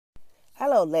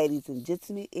Hello, ladies and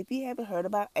gentlemen. If you haven't heard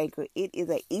about Anchor, it is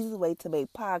an easy way to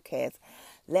make podcasts.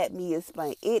 Let me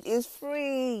explain. It is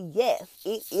free. Yes,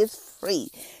 it is free.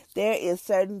 There is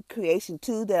certain creation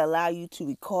tools that allow you to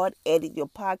record, edit your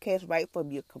podcast right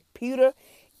from your computer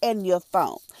and your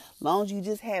phone. As long as you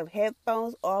just have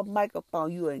headphones or a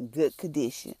microphone, you are in good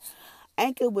condition.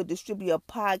 Anchor will distribute your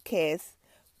podcast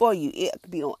for you. It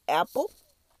could be on Apple.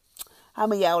 How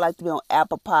many of y'all would like to be on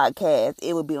Apple Podcasts?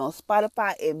 It would be on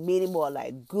Spotify and many more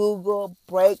like Google,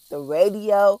 Break, the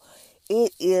radio.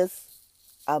 It is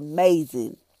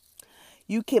amazing.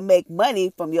 You can make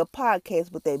money from your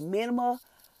podcast with a minimum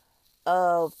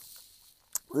of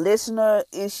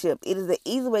listenership. It is an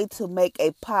easy way to make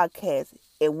a podcast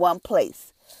in one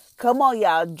place. Come on,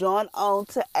 y'all. Join on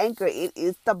to Anchor. It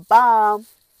is the bomb.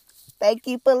 Thank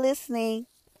you for listening.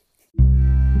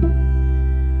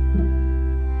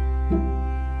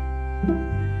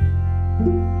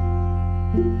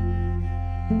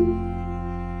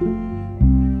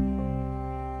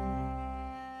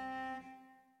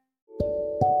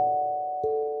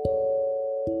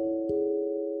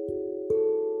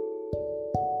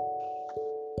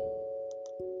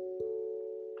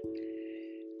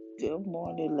 Good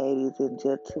morning, ladies and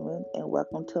gentlemen, and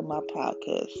welcome to my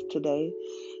podcast. Today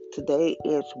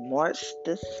is March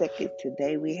the 2nd.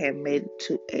 Today we have made it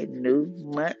to a new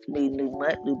month,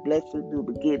 new blessings, new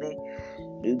beginning,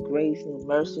 new grace, new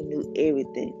mercy, new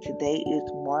everything. Today is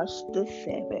March the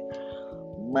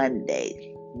 7th,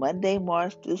 Monday,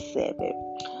 March the 7th.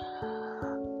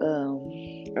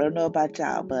 I don't know about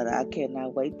y'all, but I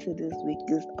cannot wait till this week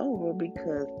is over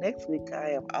because next week I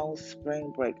am on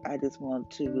spring break. I just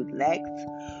want to relax,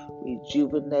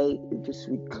 rejuvenate, and just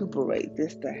recuperate,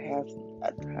 just to have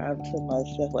a time to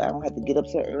myself where I don't have to get up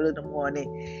so early in the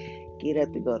morning, get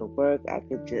up to go to work. I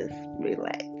can just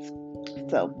relax.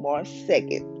 So March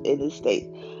 2nd in the state,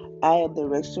 I am the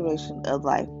restoration of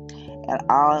life, and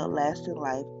all lasting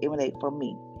life emanate from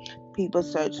me. People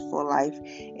search for life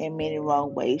in many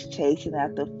wrong ways, chasing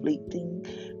after fleeting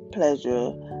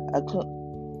pleasure,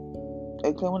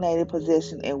 accumulated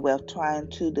possession and wealth, trying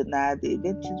to deny the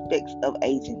eventual effects of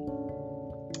aging.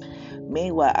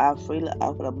 Meanwhile, I freely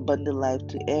offer abundant life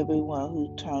to everyone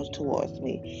who turns towards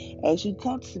me. As you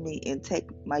come to me and take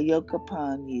my yoke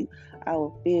upon you, I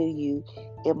will fill you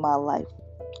in my life.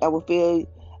 I will fill you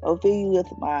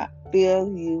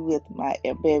with my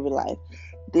very life.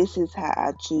 This is how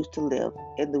I choose to live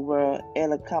in the world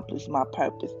and accomplish my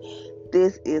purpose.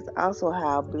 This is also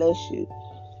how I bless you.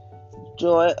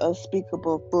 Joy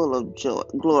unspeakable, full of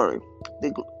glory.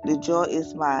 The joy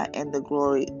is mine and the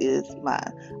glory is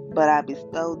mine. But I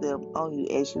bestow them on you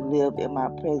as you live in my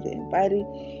presence, inviting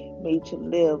me to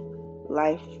live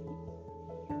life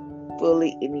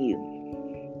fully in you.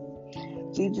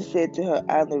 Jesus said to her,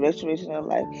 I am the restoration of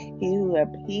life. He who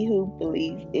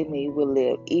believes in me will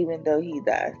live, even though he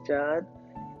dies. John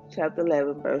chapter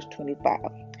 11, verse 25.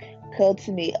 Come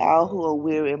to me, all who are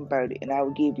weary and burdened, and I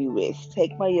will give you rest.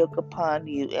 Take my yoke upon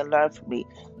you and learn from me,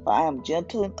 for I am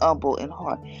gentle and humble in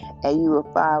heart, and you will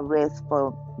find rest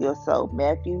for your soul.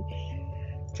 Matthew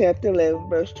chapter 11,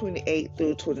 verse 28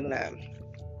 through 29.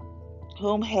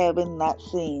 Whom having not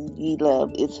seen ye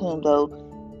love, is whom though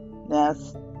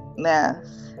now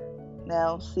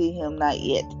see him not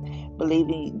yet,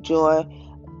 believing joy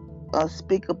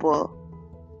unspeakable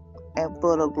and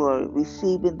full of glory,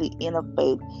 receiving the inner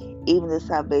faith, even the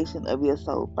salvation of your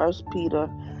soul. 1 Peter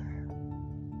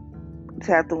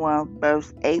chapter 1,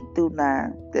 verse 8 through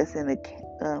 9. That's in the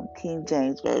King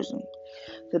James Version.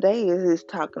 Today is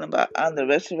talking about on the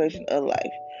restoration of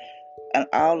life, and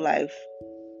all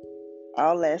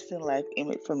lasting life in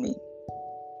it for me.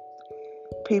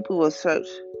 People search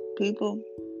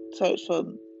for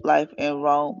life in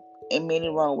many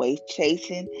wrong ways,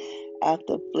 chasing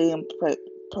after fleeing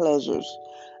pleasures,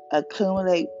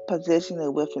 accumulate possession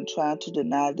and wealth, and trying to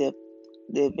deny the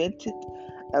eventual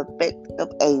effect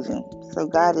of aging. So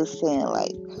God is saying,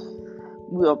 like,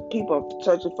 people are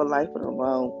searching for life in the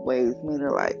wrong ways, meaning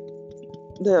like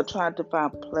they're trying to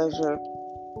find pleasure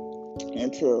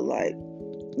into like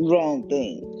wrong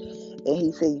things. And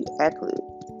he said you actually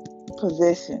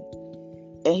possession.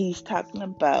 And he's talking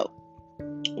about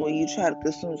when you try to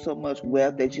consume so much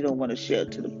wealth that you don't want to share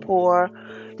to the poor.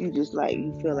 You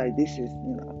feel like this is,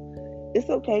 it's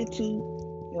okay to,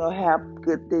 have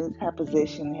good things, have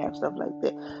possession, have stuff like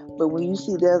that. But when you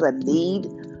see there's a need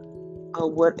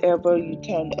or whatever, you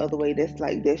turn the other way.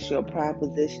 That's your pride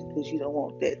possession, because you don't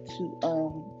want that to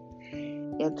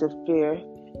interfere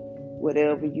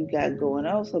whatever you got going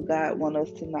on. So God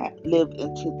wants us to not live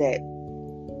into that.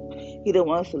 He don't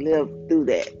want us to live through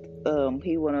that.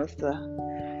 He wants us to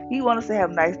He wants us to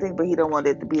have nice things, but he don't want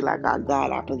it to be like our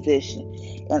God, our possession.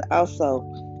 And also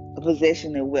a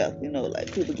possession and wealth.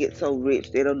 Like people get so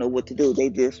rich, they don't know what to do.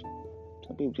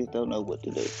 Some people just don't know what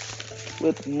to do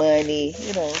with money.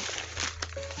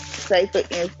 Say for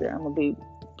instance, I'm gonna be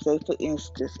say for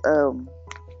instance,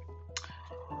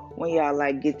 when y'all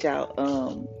like get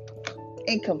y'all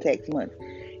income tax money.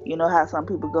 You know how some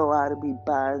people go out and be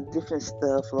buying different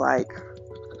stuff like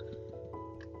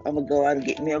I'm gonna go out and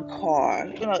get me a car.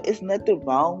 It's nothing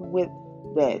wrong with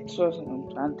that. Trust me, I'm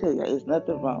trying to tell you, it's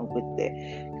nothing wrong with that.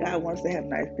 God wants to have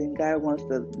nice things. God wants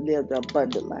to live the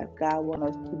abundant life. God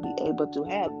wants us to be able to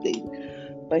have things,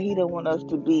 but He don't want us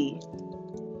to be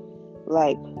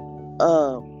like,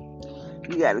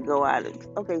 you got to go out and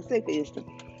say for instance,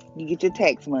 you get your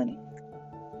tax money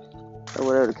or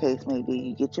whatever the case may be.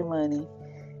 You get your money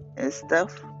and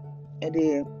stuff, and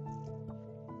then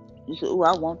you say, "Oh,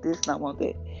 I want this and I want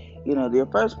that." The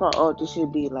first priority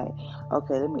should be like,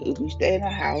 okay, if you stay in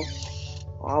a house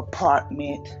or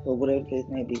apartment or whatever the case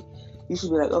may be, you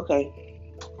should be like, okay,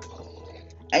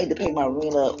 I need to pay my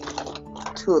rent up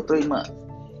 2 or 3 months.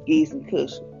 Give you some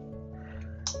cushion.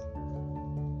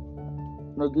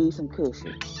 Give you some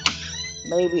cushion.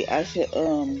 Maybe I should,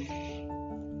 like,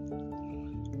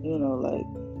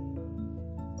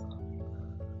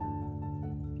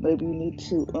 maybe you need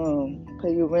to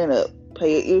pay your rent up,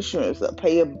 pay your insurance up,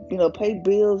 pay pay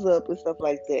bills up and stuff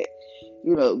like that.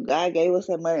 God gave us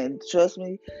that money, and trust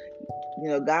me,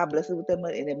 God bless us with that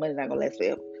money, and that money not gonna last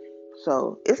forever.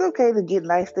 So it's okay to get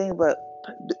nice things, but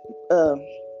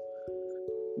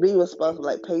be responsible.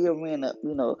 Like pay your rent up.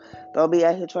 Don't be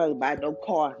out here trying to buy no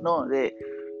car, knowing that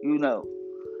ain't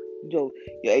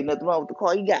nothing wrong with the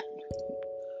car you got.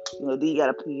 Then you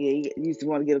gotta pay. You used to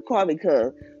want to get a car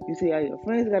because you see all your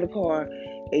friends got a car,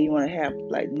 and you want to have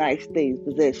like nice things,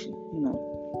 possession.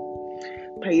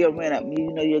 Pay your rent up.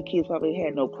 Your kids probably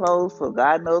had no clothes, so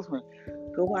God knows when.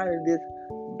 Go out and just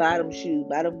buy them shoes,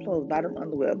 buy them clothes, buy them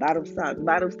underwear, buy them socks,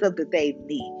 buy them stuff that they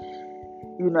need.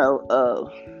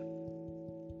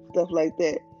 Stuff like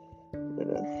that.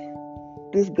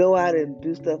 Just go out and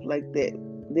do stuff like that.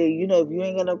 Then if you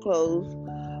ain't got no clothes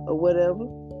or whatever,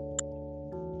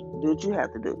 do what you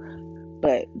have to do.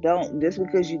 But don't, just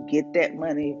because you get that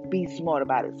money, be smart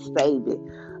about it. Save it.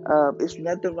 It's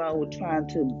nothing wrong with trying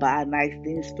to buy nice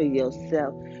things for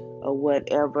yourself or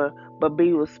whatever, but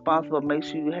be responsible. Make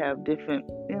sure you have different,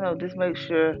 just make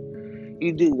sure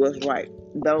you do what's right.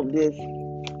 Don't just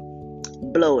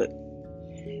blow it.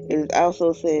 It is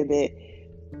also said that,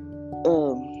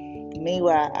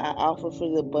 meanwhile, I offer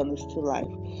free abundance to life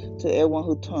to everyone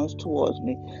who turns towards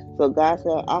me. So God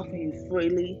said, I offer you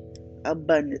freely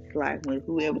abundance life when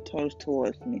whoever turns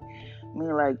towards me. I mean,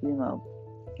 like,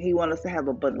 He wants us to have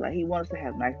abundant life. He wants us to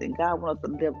have nice things. God wants us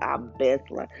to live our best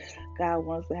life. God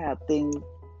wants us to have things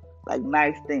like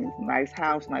nice things, nice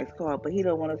house, nice car, but He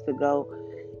don't want us to go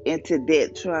into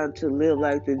debt trying to live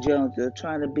like the Joneses,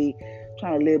 trying to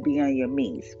live beyond your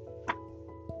means.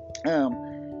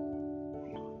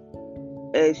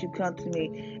 As you come to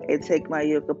me and take my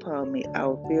yoke upon me, I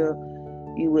will fill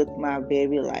you with my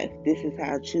very life. This is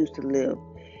how I choose to live.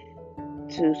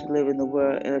 Choose to live in the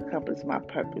world and accomplish my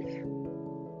purpose.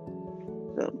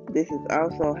 So this is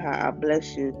also how I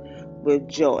bless you with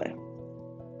joy,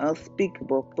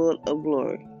 unspeakable, full of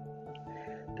glory.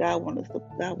 God wants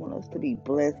us to be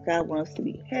blessed. God wants us to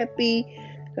be happy.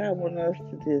 God wants us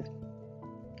to just,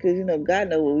 because God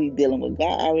knows what we're dealing with.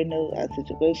 God already knows our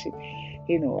situation.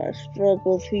 He knows our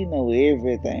struggles. He knows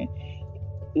everything.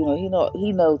 He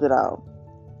knows it all.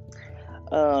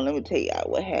 Let me tell y'all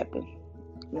what happened.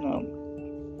 I'm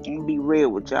gonna be real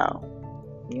with y'all.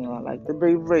 I like to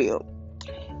be real.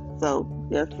 So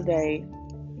yesterday,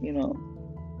 didn't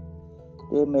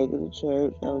make it to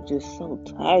church. I was just so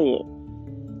tired.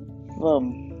 So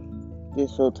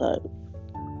tired.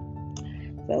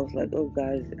 So I was like, oh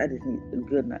guys, I just need a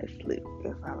good night's sleep.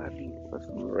 That's all I need was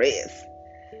some rest.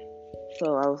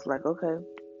 So I was like, okay,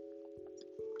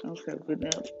 good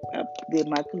now. I did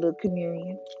my little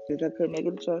communion since I couldn't make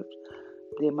it to church.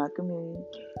 Did my communion,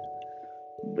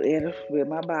 read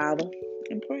my Bible,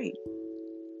 and prayed.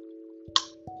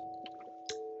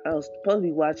 I was supposed to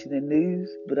be watching the news,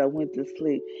 but I went to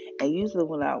sleep. And usually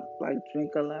when I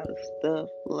drink a lot of stuff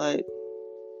like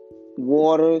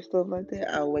water and stuff like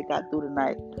that, I'll wake out through the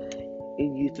night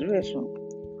and use the restroom.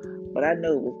 But I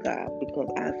know it was God because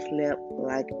I slept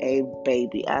like a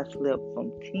baby. I slept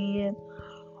from 10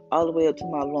 all the way up to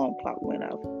my alarm clock went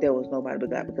off. There was nobody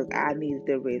but God because I needed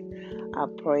the rest. I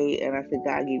prayed and I said,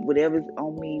 God, give whatever's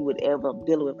on me, whatever I'm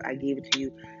dealing with, I give it to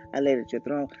you. I lay it at your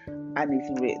throne. I need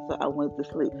some rest. So I went to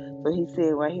sleep. So He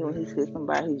said right here when He said something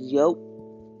about His yoke,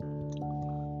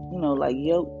 like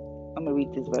yoke. I'm gonna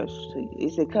read this verse to you.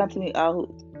 It said, "Come to me, all who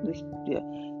this yeah,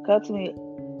 come to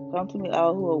me,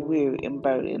 all who are weary and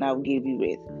burdened, and I will give you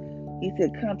rest." He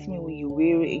said, "Come to me when you're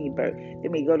weary and you're burdened."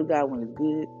 Let me go to God when it's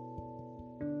good,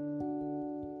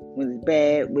 when it's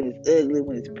bad, when it's ugly,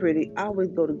 when it's pretty. I always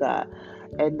go to God,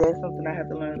 and that's something I have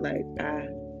to learn. Like I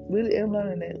really am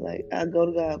learning that. Like I go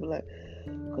to God, but like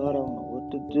God, I don't know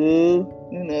what to do.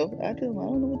 I tell him I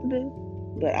don't know what to do.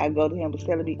 But I go to him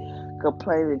instead of me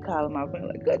complaining and calling my friend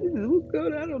like, God, this is what's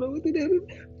going on. I don't know what to do.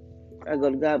 I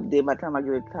go to God, but then by the time I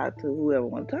get to talk to whoever I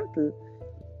want to talk to,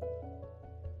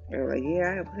 they're like,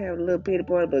 yeah, I have a little pity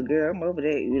party, but girl, I'm over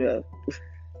that.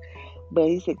 But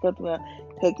he said, come to me,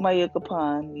 take my yoke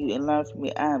upon you and learn from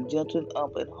me. I am gentle and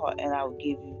humble in heart, and I will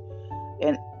give you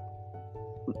an,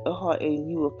 a heart, and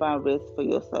you will find rest for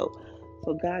your soul.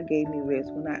 So God gave me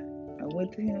rest. When I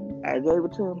went to him, I gave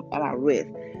it to him, and I rest.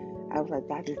 I was like,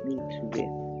 I just need to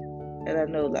rest. And I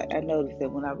noticed that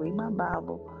when I read my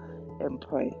Bible and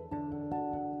pray,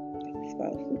 I just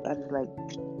fall asleep. I just like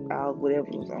whatever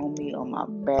was on me, on my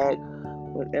back,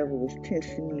 whatever was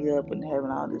tensing me up and having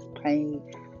all this pain,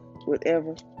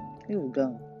 whatever, it was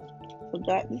gone. So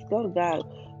God, just go to God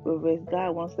with rest.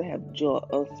 God wants to have joy,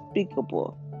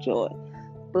 unspeakable joy,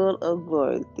 full of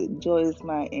glory. The joy is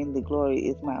mine and the glory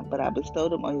is mine. But I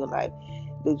bestowed them on your life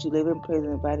that you live in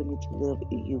prison, invited me to live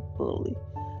in you fully.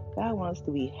 God wants us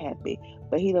to be happy,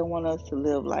 but He don't want us to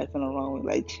live life in the wrong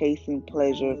way, like chasing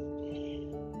pleasure,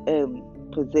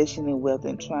 possession and wealth,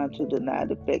 and trying to deny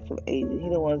the effects of aging. He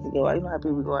don't want us to go out. You know how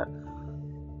people go out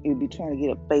and be trying to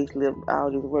get a facelift,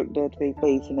 all this work done to their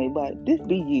face and their body. This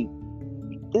be you.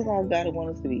 That's all God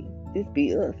wants us to be. This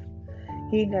be us.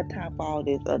 He ain't got time for all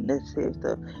this unnecessary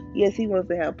stuff. Yes, He wants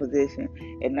to have possession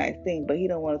and nice things, but He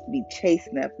don't want us to be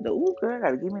chasing after the, oh girl, I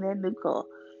gotta give me that new car.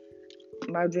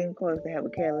 My dream car is to have a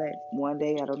Cadillac one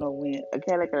day, I don't know when. A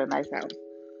Cadillac or a nice house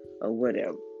or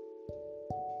whatever.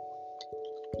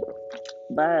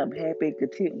 But I'm happy and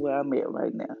content where I'm at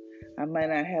right now. I might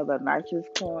not have the nicest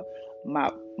car.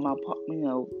 My my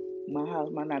house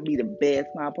might not be the best.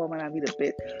 My apartment might not be the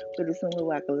best. But it's somewhere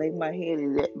where I can lay my head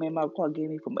and let my car get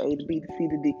me from A to B to C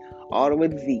to D all the way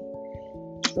to Z.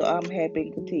 So I'm happy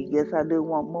and content. Yes, I do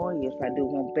want more. Yes, I do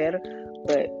want better.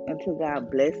 But until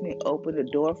God bless me, open the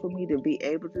door for me to be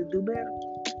able to do better,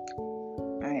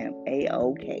 I am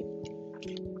A-OK.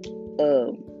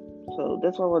 So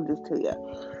that's what I want to just tell you.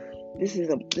 This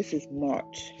is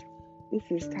March. This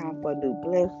is time for a new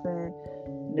blessing,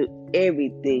 new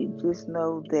everything. Just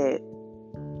know that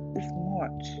it's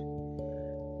March.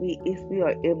 We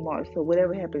are in March. So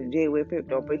whatever happened in January, February,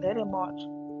 don't bring that in March.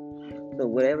 So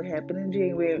whatever happened in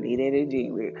January, leave that in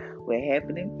January. What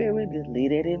happened in February, just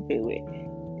leave that in February.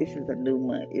 This is a new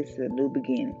month. It's a new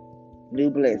beginning, new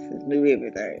blessings, new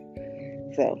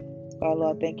everything. So, Father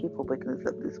Lord, thank you for waking us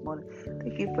up this morning.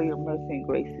 Thank you for your mercy and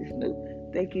grace is new.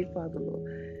 Thank you, Father Lord,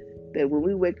 that when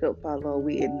we wake up, Father Lord,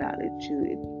 we acknowledge you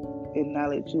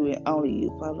and only you.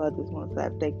 Father Lord, I just want to say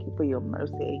thank you for your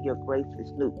mercy and your grace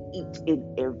is new each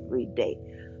and every day.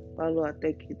 Father Lord, I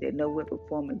thank you that no weapon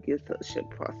formed against us shall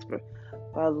prosper.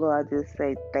 Father Lord, I just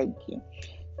say thank you.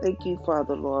 Thank you,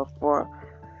 Father Lord, for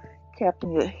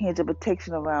capping your hands of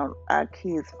protection around our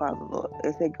kids, Father Lord,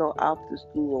 as they go off to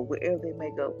school or wherever they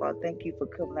may go. Father, thank you for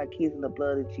covering our kids in the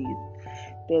blood of Jesus,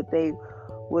 that they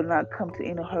will not come to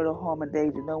any hurt or harm and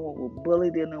danger. No one will bully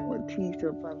them, no one will tease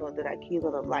them, Father Lord, that our kids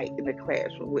are the light in the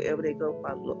classroom. Wherever they go,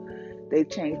 Father Lord, they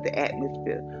change the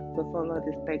atmosphere. So, Father Lord,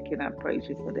 just thank you and I praise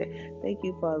you for that. Thank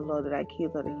you, Father Lord, that our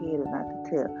kids are the head and not the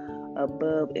tail,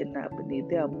 above and not beneath.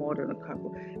 They are more than a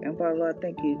conqueror. And Father Lord,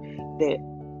 thank you that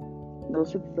no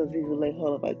sickness or disease will lay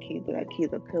hold of our kids, but our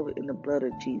kids are covered in the blood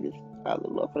of Jesus, Father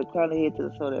Lord, from the crown of their head to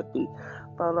the sole of their feet.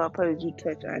 Father Lord, I pray that you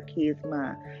touch our kids'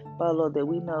 mind. Father Lord, that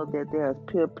we know that there is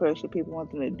peer pressure, people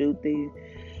want them to do things.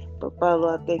 But Father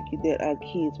Lord, I thank you that our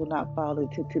kids will not fall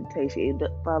into temptation. And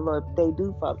Father Lord, if they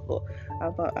do, Father Lord,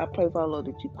 I pray, Father Lord,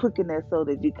 that you quicken that soul,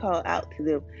 that you call out to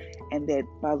them, and that,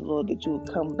 Father Lord, that you will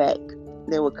come back.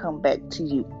 They will come back to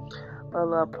you. Father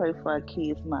Lord, I pray for our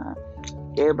kids' mind.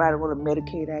 Everybody want to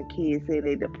medicate our kids, say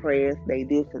they depressed, they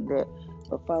this and that.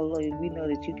 But Father Lord, we know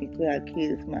that you can clear our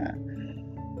kids' mind.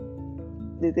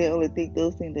 That they only think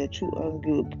those things that are true, honest,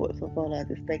 good reports. So Father, I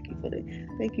just thank you for that.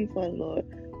 Thank you, Father Lord,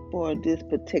 for just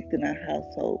protecting our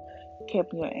household,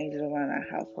 keeping your angels around our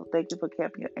household. Thank you for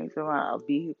keeping your angels around our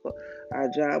vehicle, our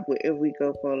job, wherever we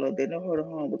go, Father Lord. That no hurt or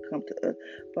harm will come to us.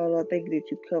 Father Lord, thank you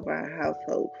that you cover our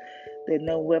household, that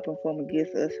no weapon formed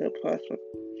against us shall prosper.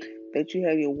 That you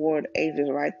have your warring angels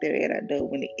right there at our door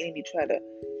when the enemy try to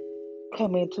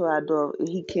come into our door.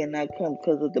 He cannot come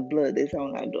because of the blood that's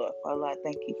on our door. Father Lord,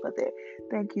 thank you for that.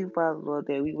 Thank you, Father Lord,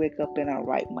 that we wake up in our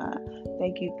right mind.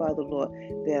 Thank you, Father Lord,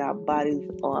 that our bodies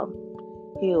are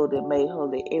healed and made whole,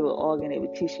 that every organ, every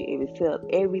tissue, every cell,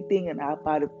 everything in our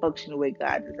body function the way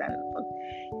God designed it to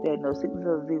function. There no sickness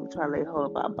or disease will try to lay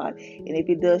hold of our body. And if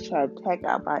it does try to attack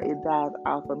our body, it dies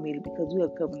off immediately because we are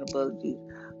covered in the blood of Jesus.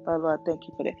 Father Lord, thank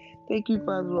you for that. Thank you,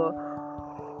 Father Lord.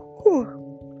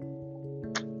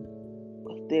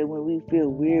 That when we feel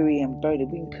weary and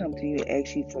burdened, we can come to you and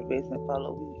ask you for rest, and Father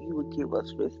Lord, you will give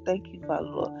us rest. Thank you, Father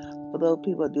Lord, for those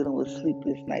people dealing with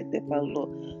sleepless nights, that Father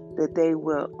Lord, that they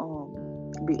will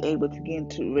be able to get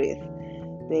into rest.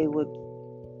 They will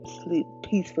sleep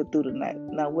peaceful through the night,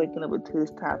 not waking up until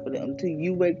it's time for them, until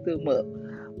you wake them up.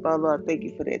 Father Lord, thank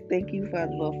you for that. Thank you,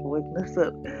 Father Lord, for waking us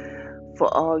up,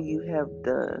 for all you have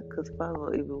done. Because, Father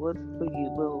Lord, if it wasn't for you,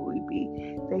 where would we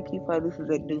be? Thank you, Father. This is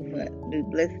a new month, new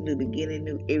blessing, new beginning,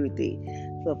 new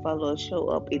everything. So, Father Lord, show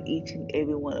up in each and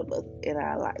every one of us in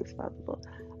our lives, Father Lord.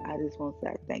 I just want to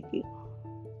say thank you.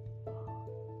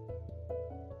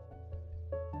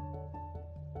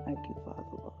 Thank you, Father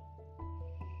Lord.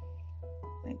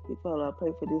 Thank you, Father. I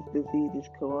pray for this disease, this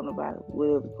coronavirus,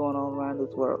 whatever's going on around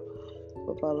this world.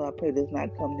 But, Father, I pray does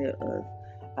not come near us.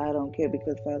 I don't care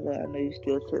because, Father, I know you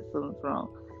still sit on the throne.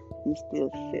 You still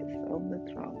sit on the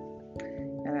throne.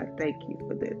 And I thank you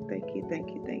for that. Thank you, thank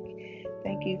you, thank you.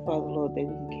 Thank you, Father, Lord, that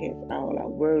we can cast all our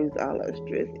worries, all our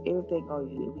stress, everything on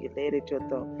you. We lay it at your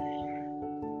throne.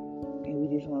 And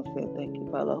we just want to say thank you,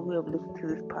 Father. Whoever listens to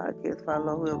this podcast,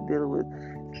 Father, whoever dealing with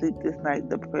sleep this night,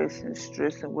 depression,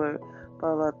 stress, and worry,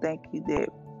 Father, thank you that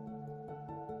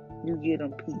you give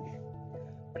them peace.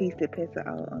 Peace that passes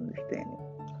all understanding.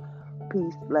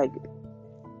 Peace like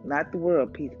not the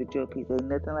world peace, but your peace. Ain't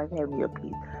nothing like having your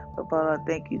peace. But Father, I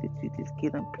thank you that you just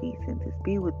give them peace and just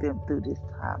be with them through this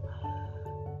time.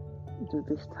 Through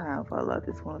this time, Father, I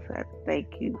just want to say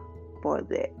thank you for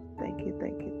that. Thank you,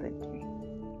 thank you, thank you.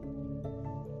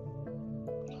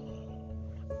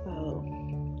 So,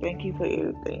 thank you for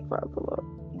everything, Father Lord.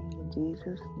 In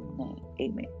Jesus' name,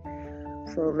 amen.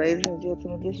 So, ladies and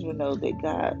gentlemen, just know that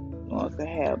God wants to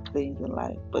have things in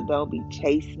life, but don't be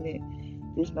chasing it.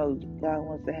 Just know God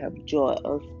wants to have joy,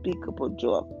 unspeakable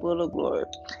joy, full of glory.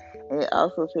 And it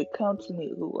also said, come to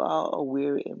me who all are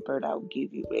weary and burdened, I will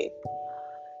give you rest.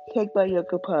 Take by your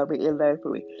compartment and learn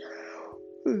from me.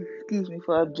 Excuse me,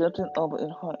 for I'm gentle and humble in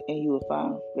heart, and you will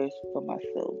find rest for my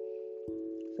soul.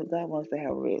 So God wants to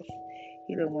have rest.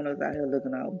 He don't want us out here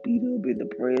looking all beat up and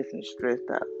depressed and stressed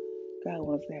out. God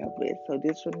wants to have rest. So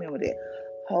just remember that.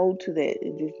 Hold to that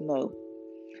and just know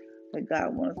that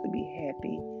God wants us to be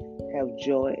happy, have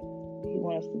joy. He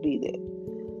wants us to be that.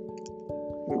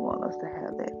 He wants us to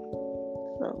have that.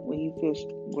 So when you feel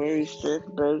worried, stressed,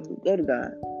 burdened, go to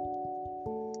God.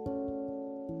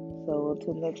 So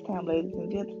until next time, ladies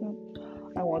and gentlemen,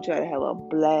 I want y'all to have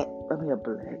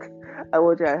I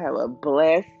want y'all to have a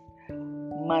blessed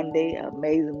Monday,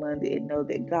 amazing Monday, and know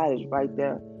that God is right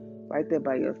there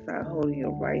by your side, holding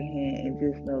your right hand, and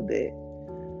just know that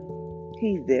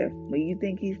He's there. When you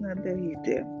think He's not there, He's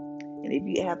there. And if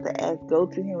you have to ask, go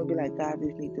to Him and be like, God, I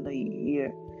just need to know You're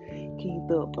here. Can you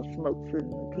throw up a smoke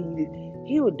signal?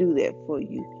 He will do that for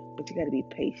you, but you got to be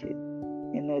patient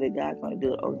and know that God's going to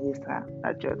do it on His time,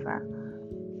 not your time.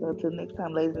 So until next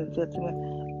time, ladies and gentlemen,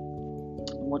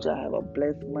 I want y'all to have a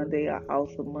blessed Monday, an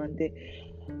awesome Monday,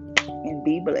 and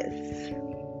be blessed.